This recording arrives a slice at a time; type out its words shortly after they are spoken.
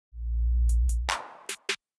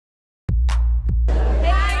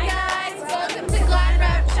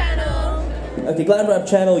Okay,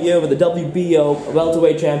 GladrapChannel here with the WBO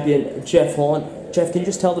welterweight champion Jeff Horn. Jeff, can you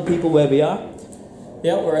just tell the people where we are?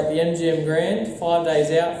 Yeah, we're at the MGM Grand, 5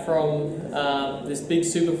 days out from this big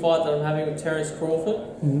super fight that I'm having with Terence Crawford.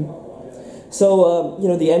 So, you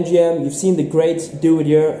know, the MGM, you've seen the greats do it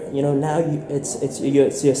here. You know, now it's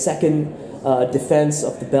your second defense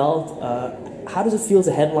of the belt. How does it feel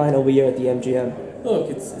to headline over here at the MGM?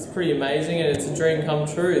 Look, it's pretty amazing, and it's a dream come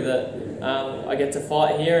true that I get to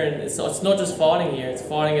fight here, and it's not just fighting here, it's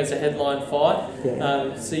fighting as a headline fight.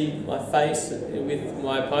 Yeah. See my face with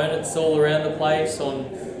my opponents all around the place, on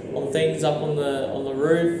things up on the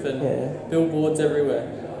roof, and billboards everywhere.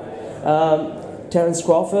 Terence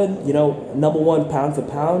Crawford, you know, #1 pound for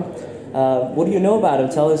pound. What do you know about him?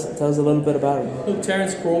 Tell us a little bit about him. Look,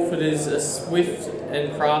 Terence Crawford is a swift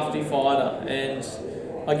and crafty fighter, and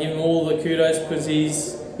I give him all the kudos because he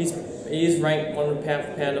is ranked pound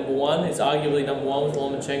for pound #1. He's arguably #1 with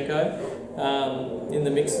Lomachenko in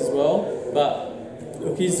the mix as well. But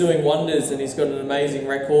look, he's doing wonders, and he's got an amazing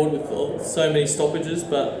record with so many stoppages.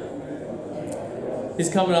 But he's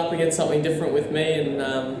coming up against something different with me, and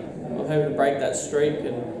I'm hoping to break that streak,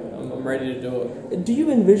 and I'm ready to do it. Do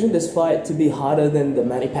you envision this fight to be harder than the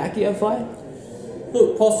Manny Pacquiao fight?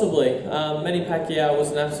 Look, possibly. Manny Pacquiao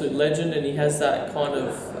was an absolute legend, and he has that kind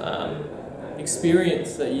of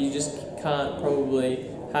experience that you just can't probably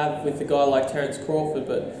have with a guy like Terence Crawford.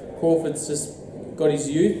 But Crawford's just got his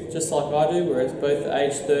youth, just like I do. We're both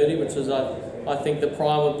age 30, which is I think the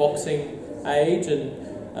prime of boxing age, and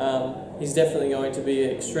he's definitely going to be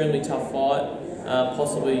an extremely tough fight,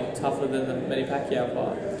 possibly tougher than the Manny Pacquiao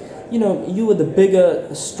fight. You know, you were the bigger,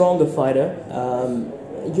 stronger fighter.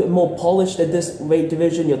 You're more polished at this weight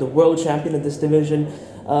division. You're the world champion at this division.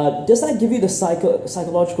 Does that give you the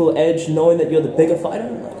psychological edge, knowing that you're the bigger fighter?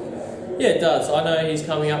 Yeah, it does. I know he's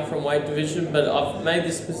coming up from weight division, but I've made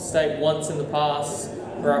this mistake once in the past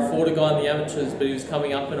where I fought a guy in the amateurs, but he was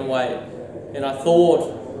coming up in a weight, and I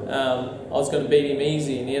thought I was going to beat him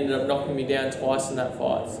easy, and he ended up knocking me down twice in that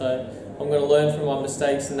fight. So I'm going to learn from my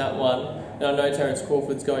mistakes in that one, and I know Terence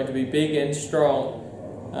Crawford's going to be big and strong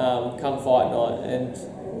come fight night, and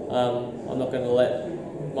I'm not going to let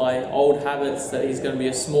my old habits that he's going to be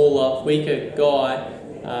a smaller, weaker guy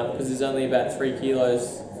because there's only about 4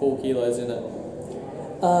 kilos in it.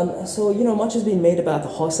 So, you know, much has been made about the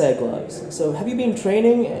horsehair gloves. So have you been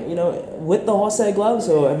training, you know, with the horsehair gloves,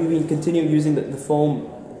 or have you been continuing using the foam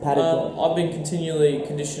padded gloves? I've been continually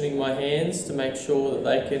conditioning my hands to make sure that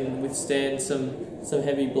they can withstand some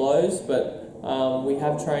heavy blows, but we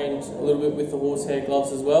have trained a little bit with the horsehair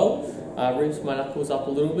gloves as well. Rips my knuckles up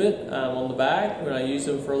a little bit on the bag when I use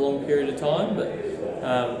them for a long period of time, but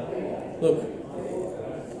look,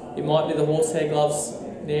 it might be the horsehair gloves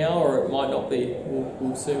now, or it might not be.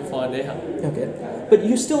 We'll soon find out. Okay, but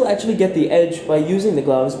you still actually get the edge by using the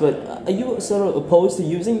gloves, but are you sort of opposed to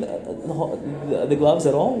using the gloves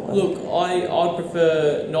at all? Look, I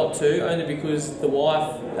prefer not to, only because the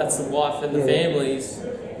wife and the family's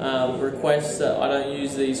requests that I don't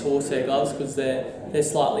use these horsehair gloves because they're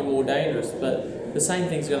slightly more dangerous. But the same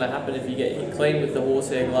thing's going to happen if you get hit clean with the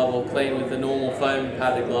horsehair glove or clean with the normal foam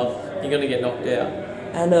padded glove. You're going to get knocked out.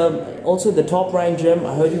 And also the Top Rank gym,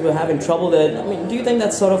 I heard you were having trouble there. I mean, do you think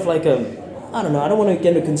that's sort of like I don't know, I don't want to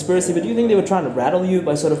get into conspiracy, but do you think they were trying to rattle you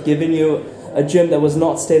by sort of giving you a gym that was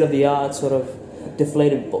not state-of-the-art, sort of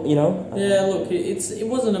deflated, you know? Yeah, look, it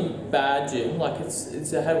wasn't a bad gym. Like,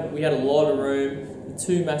 we had a lot of room,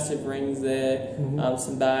 2 massive rings there,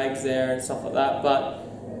 some bags there and stuff like that, but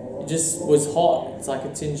it just was hot. It's like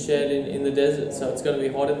a tin shed in the desert, so it's going to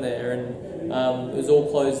be hot in there, and it was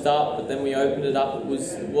all closed up, but then we opened it up. It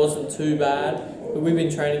wasn't too bad, but we've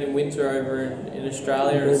been training in winter over in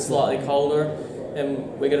Australia, and it's slightly colder,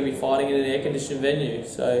 and we're going to be fighting in an air-conditioned venue,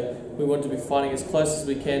 so we want to be fighting as close as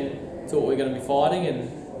we can to what we're going to be fighting, and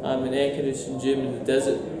an air-conditioned gym in the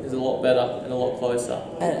desert is a lot better and a lot closer.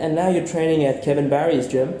 And now you're training at Kevin Barry's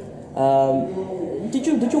gym. Did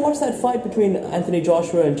you watch that fight between Anthony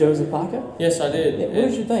Joshua and Joseph Parker? Yes, I did. Yeah, what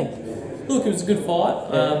did you think? Look, it was a good fight.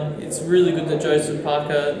 It's really good that Joseph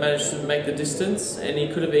Parker managed to make the distance, and he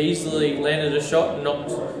could have easily landed a shot and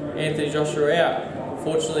knocked Anthony Joshua out.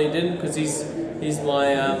 Unfortunately, he didn't, because he's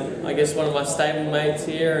my I guess one of my stable mates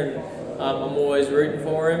here, and I'm always rooting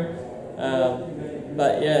for him.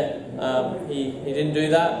 But yeah, he didn't do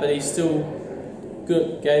that, but he still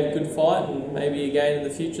gave a good fight, and maybe again in the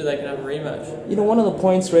future they can have a rematch. You know, one of the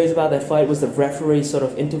points raised about that fight was the referee sort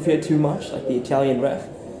of interfered too much, like the Italian ref.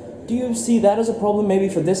 Do you see that as a problem maybe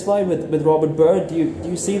for this fight with Robert Byrd? Do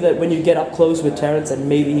you see that when you get up close with Terence and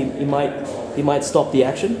maybe he might stop the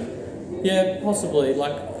action? Yeah, possibly.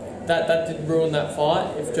 Like, that did ruin that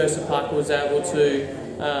fight. If Joseph Parker was able to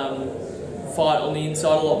fight on the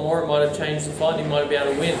inside a lot more, it might have changed the fight and he might have been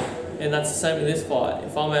able to win. And that's the same with this fight.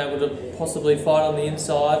 If I'm able to possibly fight on the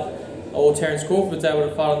inside, or Terence Crawford's able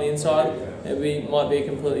to fight on the inside, it might be a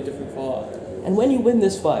completely different fight. And when you win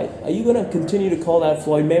this fight, are you going to continue to call out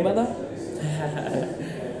Floyd Mayweather?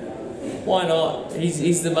 Why not?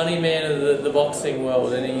 He's the money man of the boxing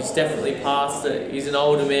world, and he's definitely past it. He's an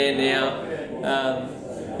older man now.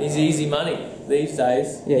 He's easy money these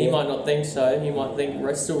days. Yeah, he might not think so. He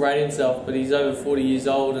might still rate himself, but he's over 40 years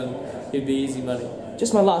old, and he'd be easy money.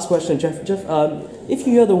 Just my last question, Jeff. If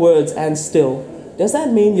you hear the words "and still," does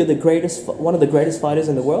that mean you're one of the greatest fighters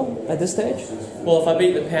in the world at this stage? Well, if I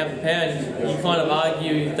beat the pound for pound, you kind of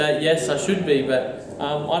argue that yes, I should be, but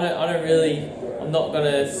I don't really. I'm not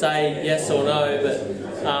going to say yes or no,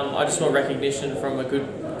 but I just want recognition from a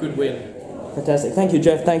good win. Fantastic. Thank you,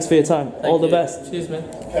 Jeff. Thanks for your time. All the best. Cheers, man.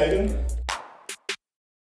 Kagan.